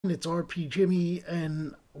It's RPJimmy,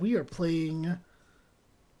 and we are playing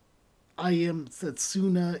I Am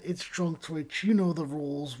Setsuna. It's Drunk Twitch. You know the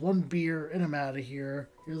rules. One beer, and I'm out of here.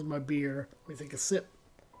 Here's my beer. Let me take a sip.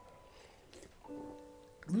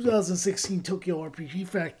 2016 Tokyo RPG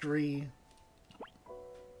Factory.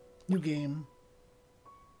 New game.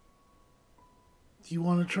 Do you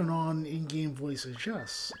want to turn on in-game voices?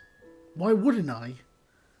 Yes. Why wouldn't I?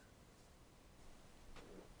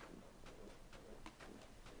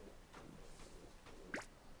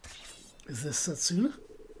 Is this Setsuna?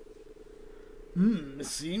 It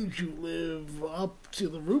seems you live up to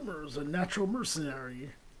the rumors, a natural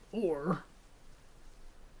mercenary. Or,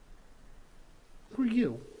 who are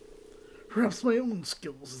you? Perhaps my own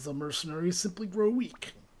skills as a mercenary simply grow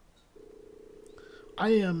weak.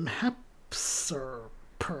 I am Hapser.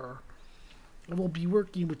 I will be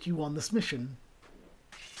working with you on this mission.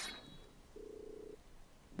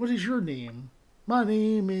 What is your name? My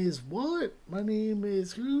name is what? My name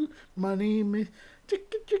is who? My name is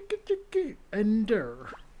Ender.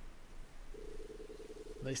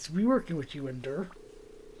 Nice to be working with you, Ender.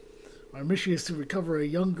 Our mission is to recover a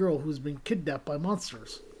young girl who's been kidnapped by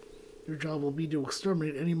monsters. Your job will be to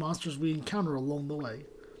exterminate any monsters we encounter along the way.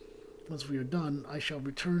 Once we are done, I shall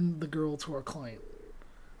return the girl to our client.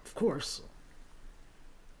 Of course.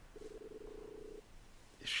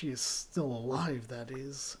 If she is still alive, that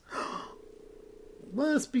is.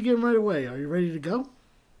 Let's begin right away. Are you ready to go?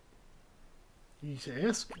 You need to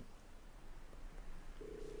ask.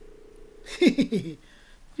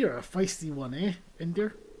 You're a feisty one, eh,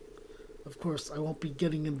 Ender? Of course, I won't be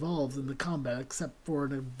getting involved in the combat except for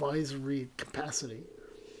an advisory capacity.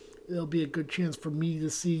 It'll be a good chance for me to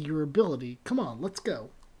see your ability. Come on, let's go.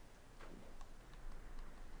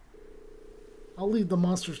 I'll leave the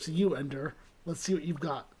monsters to you, Ender. Let's see what you've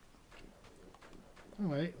got.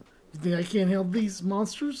 Alright. You think I can't handle these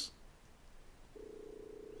monsters?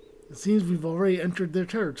 It seems we've already entered their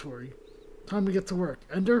territory. Time to get to work.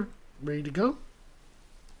 Ender, ready to go?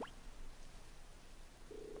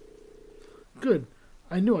 Good.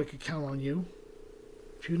 I knew I could count on you.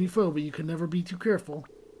 Puny foe, but you can never be too careful.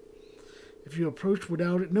 If you approach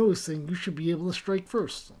without it noticing, you should be able to strike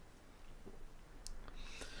first.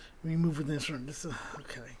 We move with this.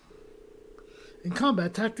 Okay. In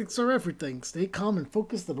combat, tactics are everything. Stay calm and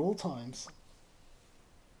focused at all times.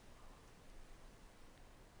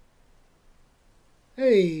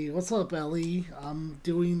 Hey, what's up, Ellie? I'm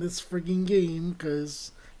doing this frigging game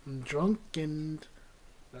because I'm drunk and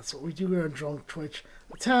that's what we do here on Drunk Twitch.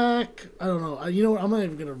 Attack! I don't know. You know what? I'm not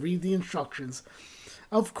even going to read the instructions.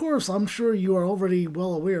 Of course, I'm sure you are already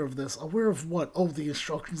well aware of this. Aware of what? Oh, the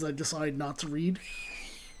instructions I decided not to read.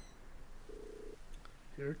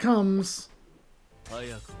 Here it comes.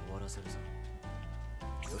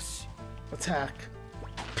 Attack.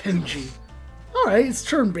 Penji. Alright, it's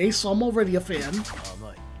turn-based, so I'm already a fan.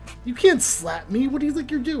 You can't slap me. What do you think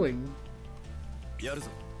you're doing?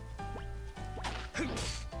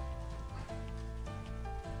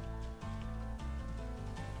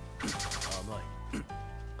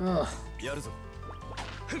 Ugh.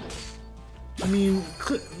 I mean,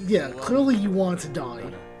 yeah, clearly you want to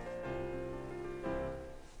die.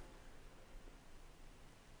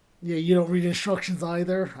 Yeah, you don't read instructions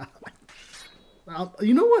either.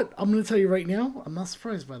 You know what? I'm going to tell you right now, I'm not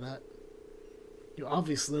surprised by that. You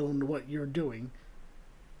obviously don't know what you're doing.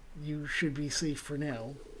 You should be safe for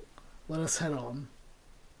now. Let us head on.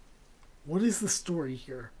 What is the story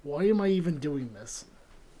here? Why am I even doing this?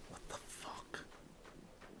 What the fuck?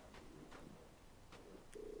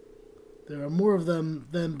 There are more of them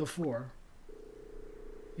than before.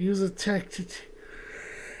 Use a tech to...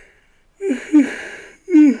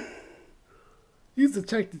 Use the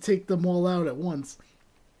tech to take them all out at once.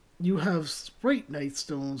 You have Sprite Night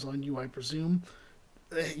Stones on you, I presume.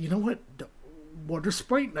 You know what? What are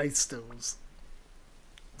Sprite Night Stones?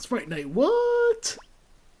 Sprite Night, what?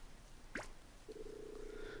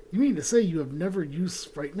 You mean to say you have never used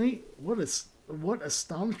Sprite Night? What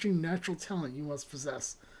astonishing natural talent you must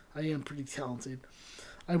possess. I am pretty talented.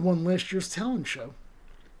 I won last year's talent show.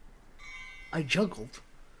 I juggled.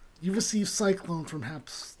 You received Cyclone from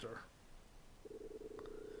Hapster.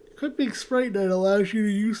 Equipping Sprite Night allows you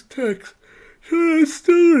to use text to get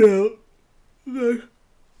stone out.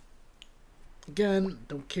 Again,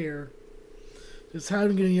 don't care. Just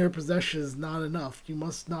having it in your possession is not enough. You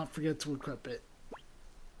must not forget to equip it.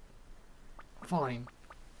 Fine.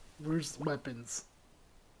 Where's the weapons?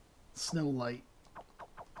 Snow Light.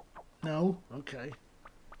 No? Okay.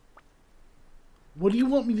 What do you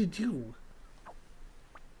want me to do?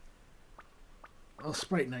 Oh,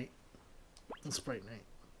 Sprite Night. Sprite Night.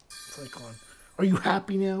 Cyclone. Are you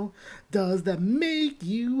happy now? Does that make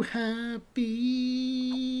you happy?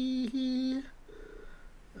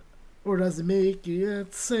 Or does it make you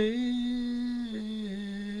sad?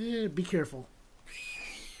 Be careful.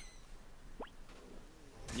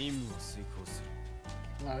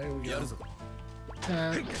 Alright, here we go.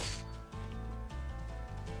 Attack.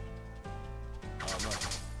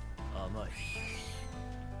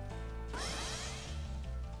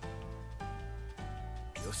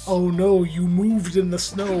 Oh no, you moved in the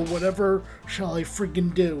snow. Whatever shall I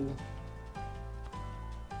friggin' do?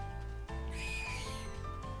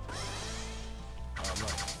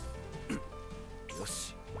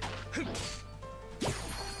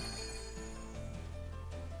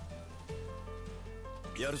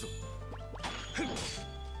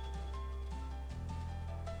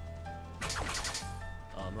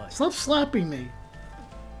 Stop slapping me.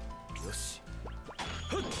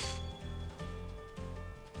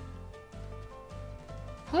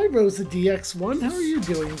 Hi, Rosa DX1. How are you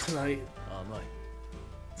doing tonight?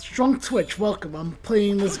 Strong Twitch, welcome. I'm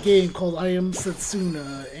playing this game called I Am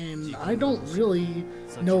Setsuna, and I don't really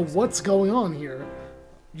know what's going on here.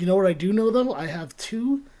 You know what I do know, though? I have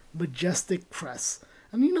 2 majestic crests.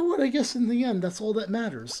 And you know what? I guess in the end, that's all that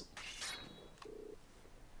matters.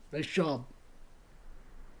 Nice job.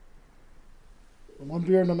 1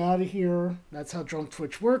 beer and I'm out of here. That's how Drunk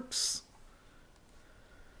Twitch works.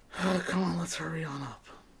 Oh, come on, let's hurry on up.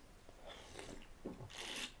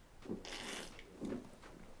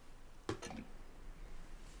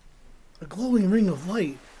 A glowing ring of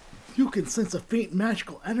light. You can sense a faint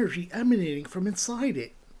magical energy emanating from inside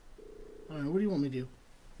it. I don't know, what do you want me to do?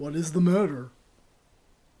 What is the matter?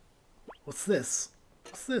 What's this?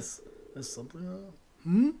 What's this? There's something...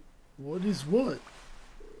 What is what?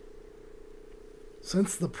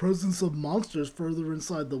 Sense the presence of monsters further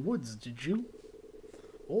inside the woods, did you?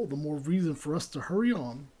 Oh, the more reason for us to hurry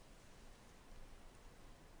on.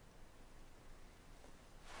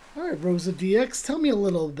 Alright, Rosa DX, tell me a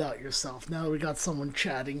little about yourself. Now we got someone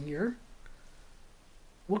chatting here.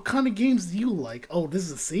 What kind of games do you like? Oh, this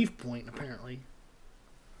is a save point, apparently.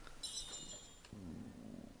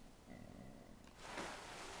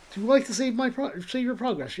 Do you like to save your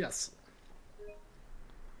progress? Yes.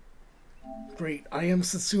 Great. I Am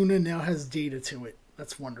Setsuna now has data to it.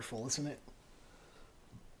 That's wonderful, isn't it?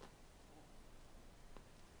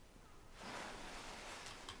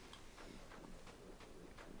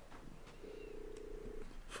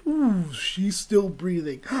 Ooh, she's still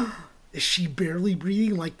breathing. Is she barely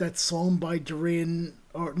breathing like that song by Duran...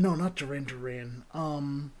 Or, no, not Duran Duran.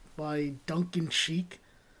 By Duncan Sheik.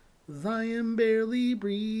 I am barely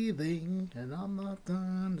breathing, and I'm not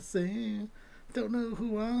done to say. Don't know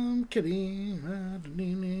who I'm kidding.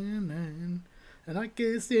 And I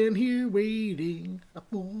can stand here waiting. A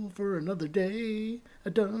fool for another day.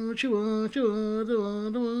 Don't you want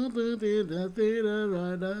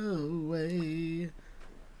right away.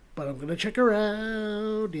 But I'm gonna check her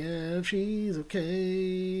out, yeah, if she's okay.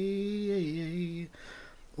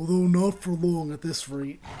 Although not for long at this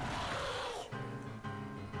rate.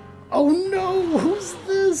 Oh no! Who's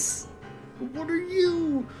this? What are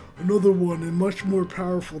you? Another one, and much more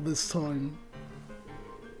powerful this time.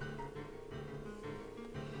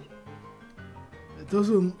 It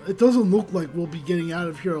doesn't look like we'll be getting out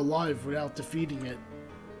of here alive without defeating it.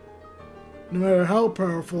 No matter how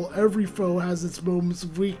powerful, every foe has its moments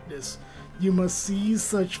of weakness. You must seize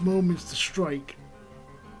such moments to strike.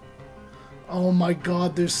 Oh my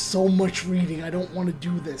god, there's so much reading. I don't want to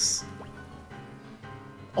do this.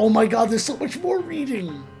 Oh my god, there's so much more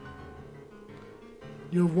reading!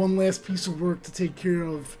 You have one last piece of work to take care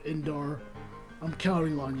of, Indar. I'm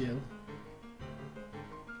counting on you.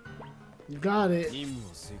 You got it.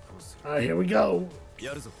 Alright, here we go.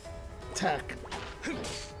 Attack.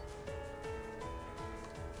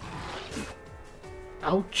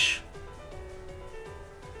 Ouch.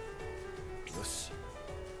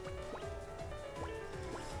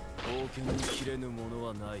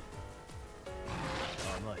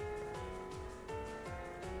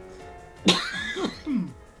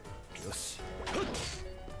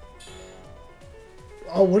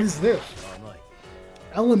 Oh, what is this?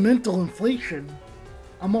 Elemental inflation?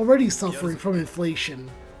 I'm already suffering from inflation.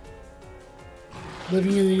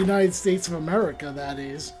 Living in the United States of America, that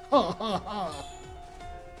is. Ha ha ha.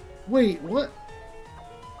 Wait, what?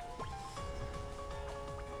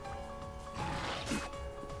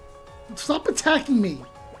 Stop attacking me!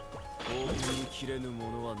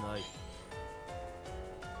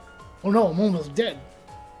 Oh no, I'm almost dead.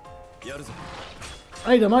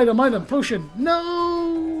 Item, potion.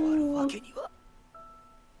 No!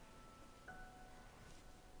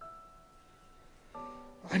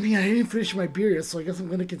 mean, I didn't finish my beer yet, so I guess I'm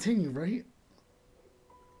gonna continue, right?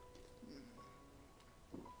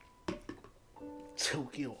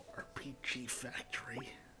 Tokyo RPG Factory.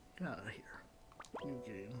 Get out of here. New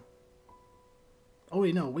game. Oh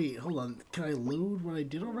wait, no, wait, hold on. Can I load what I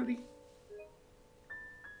did already?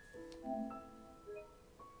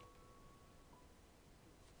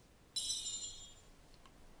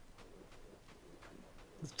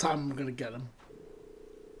 This time I'm gonna get him.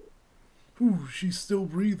 Ooh, she's still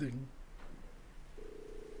breathing.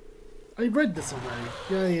 I read this already.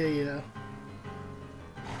 Yeah.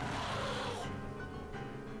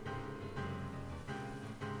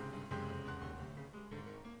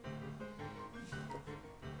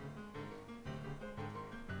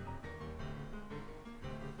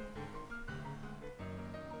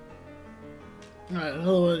 Alright,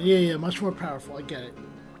 another one. Yeah, much more powerful. I get it.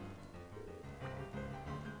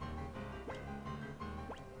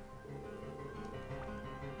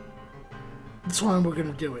 This one we're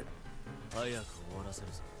gonna do it.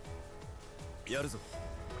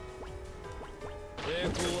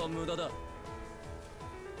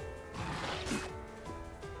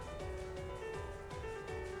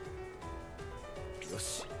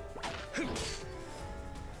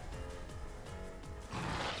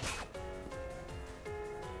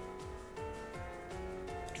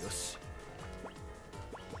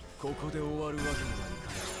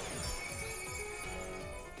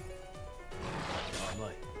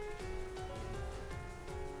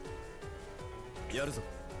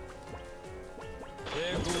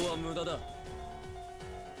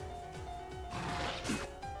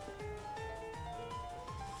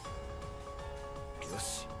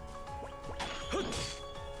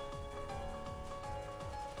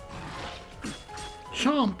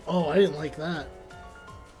 Chomp! Oh, I didn't like that.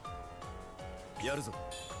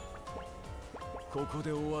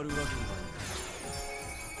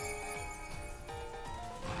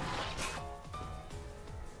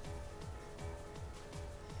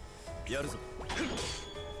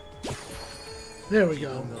 There we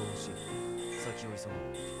go.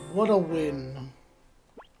 What a win.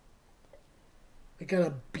 I got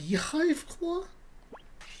a beehive claw?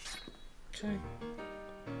 Okay.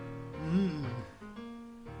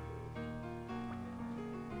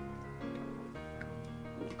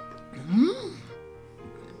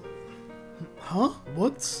 Huh?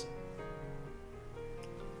 What's...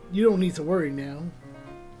 You don't need to worry now.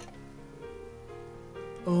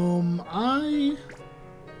 Oh,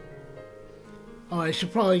 I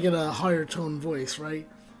should probably get a higher tone voice, right?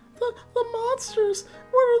 The monsters!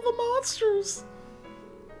 What are the monsters?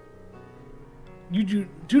 You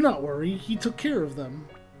do not worry, he took care of them.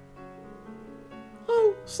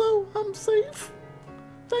 Oh, so I'm safe?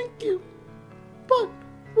 Thank you. But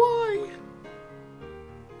why?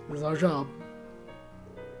 This is our job.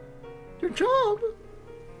 Your job?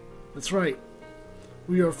 That's right.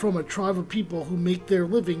 We are from a tribe of people who make their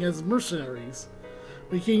living as mercenaries.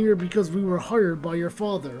 We came here because we were hired by your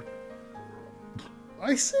father.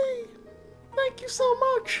 I see. Thank you so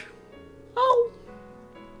much. Oh,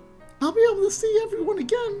 I'll be able to see everyone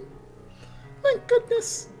again. Thank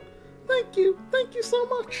goodness. Thank you. Thank you so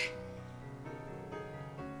much.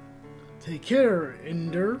 Take care,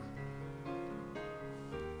 Ender.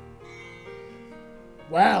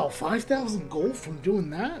 Wow, 5,000 gold from doing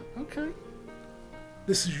that? Okay.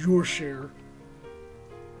 This is your share.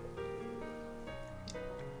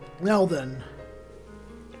 Now then.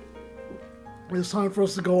 It's time for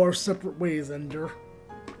us to go our separate ways, Ender.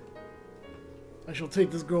 I shall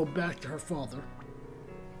take this girl back to her father.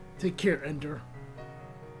 Take care, Ender.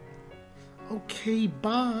 Okay,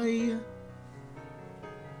 bye.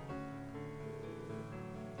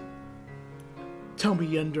 Tell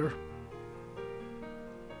me, Ender.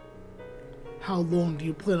 How long do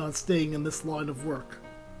you plan on staying in this line of work?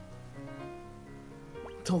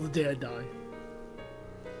 Until the day I die.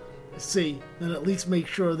 I see, then at least make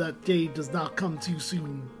sure that day does not come too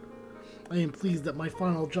soon. I am pleased that my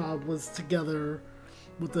final job was together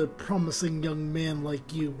with a promising young man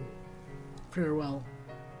like you. Farewell.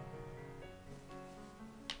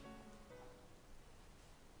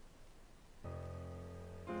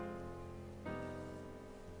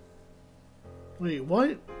 Wait,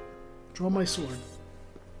 what? Draw my sword.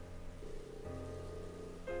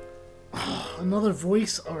 Another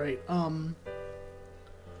voice? Alright,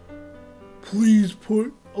 Please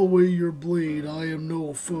put away your blade. I am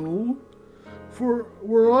no foe. For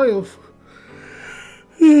were I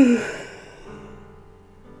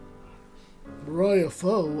a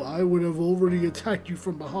foe, I would have already attacked you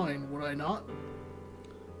from behind, would I not?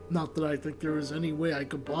 Not that I think there is any way I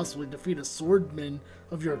could possibly defeat a swordman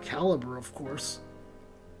of your caliber, of course.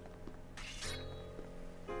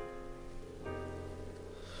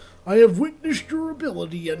 I have witnessed your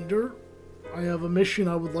ability, Ender. I have a mission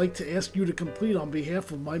I would like to ask you to complete on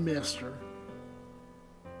behalf of my master.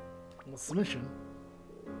 What's the mission?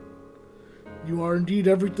 You are indeed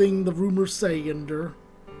everything the rumors say, Ender.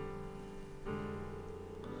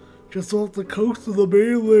 Just off the coast of the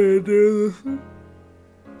mainland,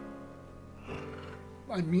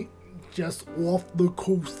 just off the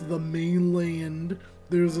coast of the mainland,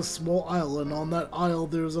 there's a small island. On that isle,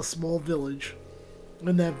 there's a small village.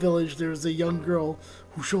 In that village, there's a young girl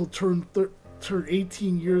who shall turn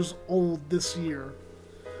 18 years old this year.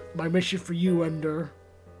 My mission for you, Ender: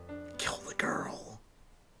 kill the girl.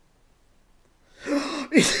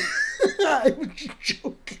 I'm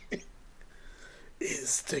joking.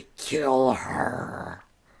 Is to kill her.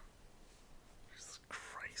 Jesus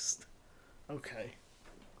Christ. Okay.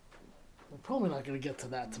 We're probably not going to get to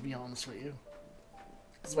that, to be honest with you.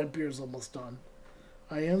 Because my beer's almost done.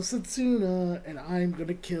 I am Setsuna, and I'm going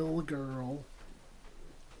to kill a girl.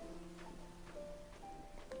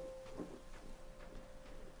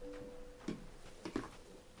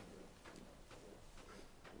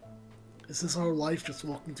 Is this our life, just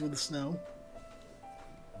walking through the snow?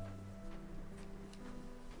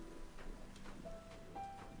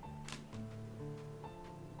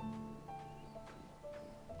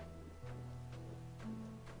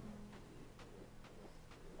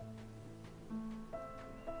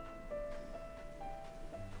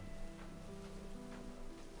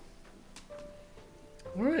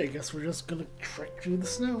 Alright, I guess we're just gonna trek through the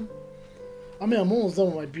snow. I mean, I'm almost done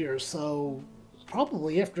with my beer, so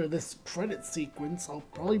probably after this credit sequence, I'll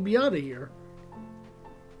probably be out of here.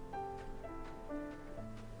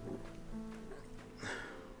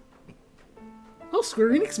 Oh, Square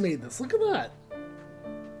Enix made this. Look at that.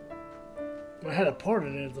 I had a part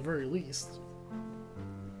in it at the very least.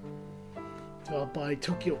 Developed by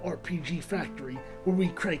Tokyo RPG Factory, where we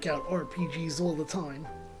crank out RPGs all the time.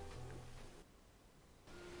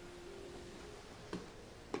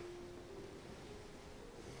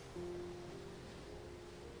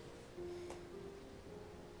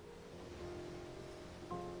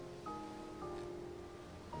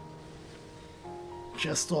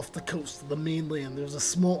 Just off the coast of the mainland, there's a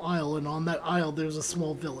small isle, and on that isle, there's a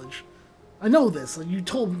small village. I know this. You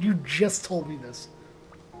just told me this.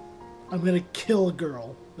 I'm gonna kill a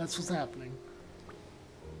girl. That's what's happening.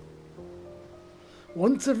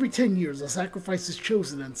 Once every 10 years, a sacrifice is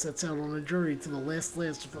chosen and sets out on a journey to the last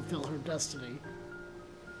lands to fulfill her destiny.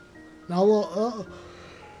 Not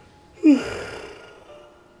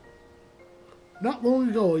long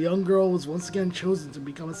ago, a young girl was once again chosen to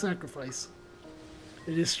become a sacrifice.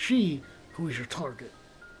 It is she who is your target.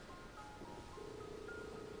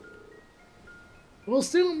 We'll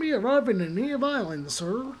soon be arriving in Neave Island,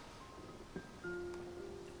 sir.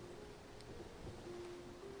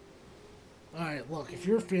 Alright, look, if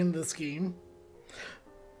you're a fan of this game...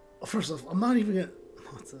 First off, I'm not even gonna...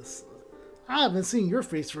 What's this? I haven't seen your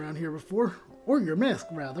face around here before. Or your mask,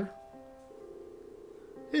 rather.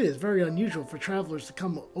 It is very unusual for travelers to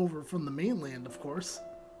come over from the mainland, of course.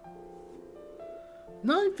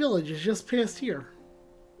 Night Village is just past here.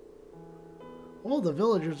 All the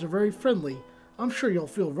villagers are very friendly. I'm sure you'll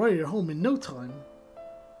feel right at home in no time.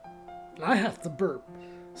 I have to burp,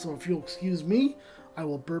 so if you'll excuse me, I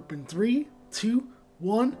will burp in 3, 2,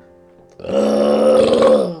 1.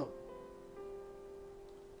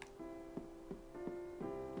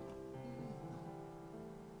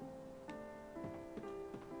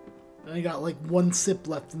 I got like 1 sip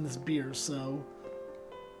left in this beer, so...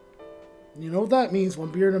 You know what that means. 1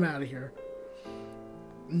 beer and I'm out of here.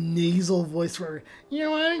 Nasal voice for you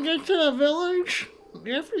want to get to the village?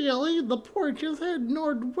 After you leave the port, just head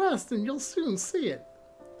northwest and you'll soon see it.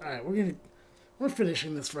 Alright, we're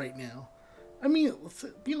finishing this right now. I mean, let's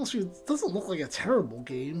be honest with you, it doesn't look like a terrible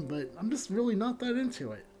game, but I'm just really not that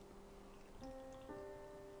into it.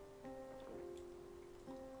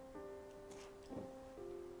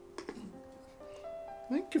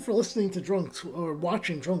 Thank you for listening to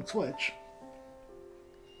watching Drunk Twitch.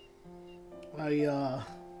 I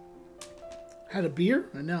had a beer,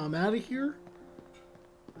 and now I'm out of here.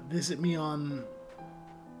 Visit me on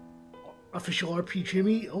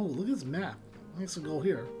OfficialRPJimmy. Oh, look at this map. Let's go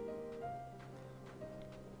here.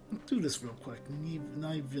 Let's do this real quick.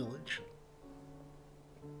 Night Village.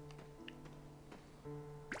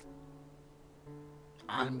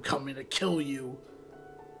 I'm coming to kill you.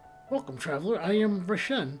 Welcome, traveler. I am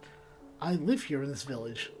Rashen. I live here in this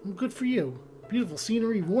village. Good for you. Beautiful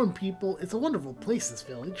scenery, warm people. It's a wonderful place, this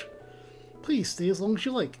village. Please stay as long as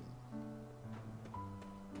you like.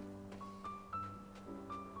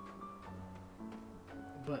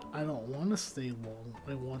 but I don't want to stay long.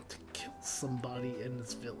 I want to kill somebody in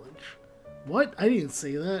this village. What? I didn't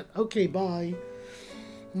say that. Okay, bye.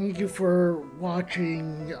 Thank you for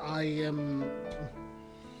watching. I am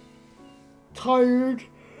tired.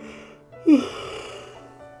 Because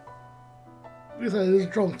I was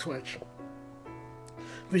drunk Twitch.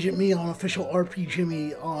 Visit me on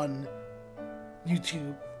OfficialRPJimmy on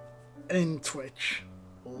YouTube and Twitch.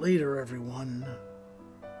 Later, everyone.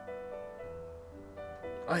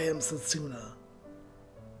 I am Setsuna.